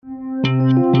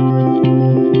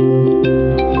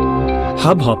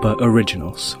Hubhopper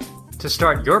Originals. To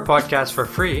start your podcast for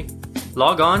free,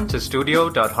 log on to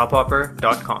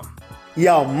studio.hubhopper.com.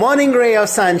 Your morning ray of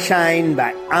sunshine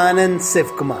by Anand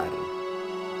Sivkumar.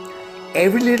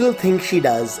 Every little thing she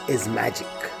does is magic.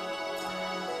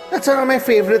 That's one of my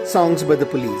favorite songs by the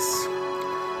Police.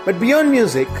 But beyond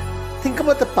music, think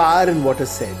about the power in what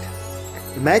is said.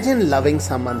 Imagine loving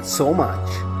someone so much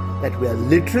that we are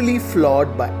literally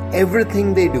flawed by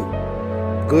everything they do.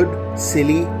 Good,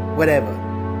 silly, whatever.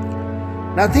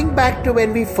 Now think back to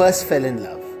when we first fell in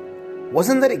love.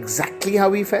 Wasn't that exactly how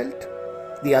we felt?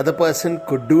 The other person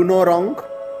could do no wrong?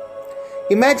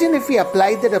 Imagine if we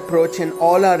applied that approach in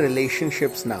all our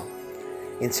relationships now.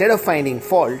 Instead of finding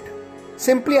fault,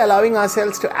 simply allowing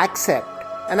ourselves to accept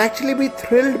and actually be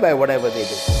thrilled by whatever they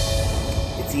do.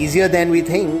 It's easier than we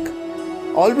think.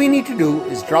 All we need to do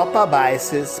is drop our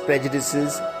biases,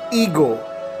 prejudices, ego,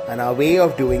 and our way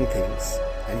of doing things,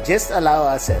 and just allow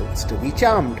ourselves to be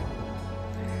charmed.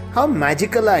 How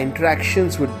magical our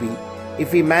interactions would be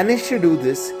if we managed to do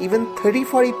this even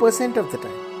 30-40% of the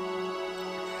time.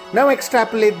 Now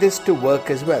extrapolate this to work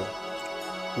as well.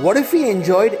 What if we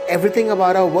enjoyed everything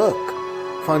about our work?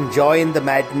 Found joy in the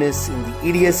madness, in the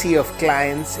idiocy of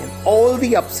clients, in all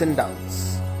the ups and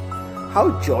downs? How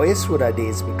joyous would our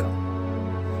days become?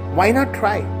 Why not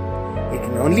try? It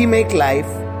can only make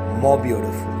life more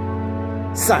beautiful.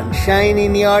 Sunshine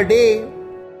in your day.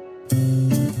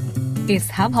 इस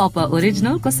Hubhopper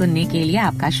original को सुनने के लिए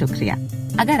आपका शुक्रिया।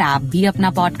 अगर आप भी अपना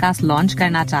पॉडकास्ट लॉन्च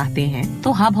करना चाहते हैं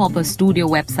तो हब हॉपर स्टूडियो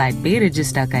वेबसाइट पे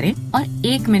रजिस्टर करें और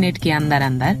 1 मिनट के अंदर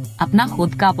अंदर अपना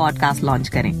खुद का पॉडकास्ट लॉन्च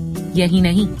करें। यही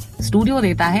नहीं, स्टूडियो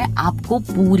देता है आपको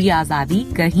पूरी आजादी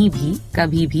कहीं भी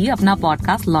कभी भी अपना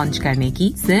पॉडकास्ट लॉन्च करने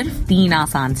की, सिर्फ 3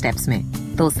 आसान स्टेप्स में।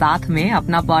 तो साथ में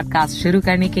अपना पॉडकास्ट शुरू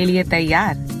करने के लिए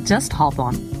तैयार? Just hop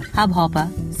on hub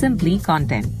hopper, simply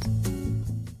content.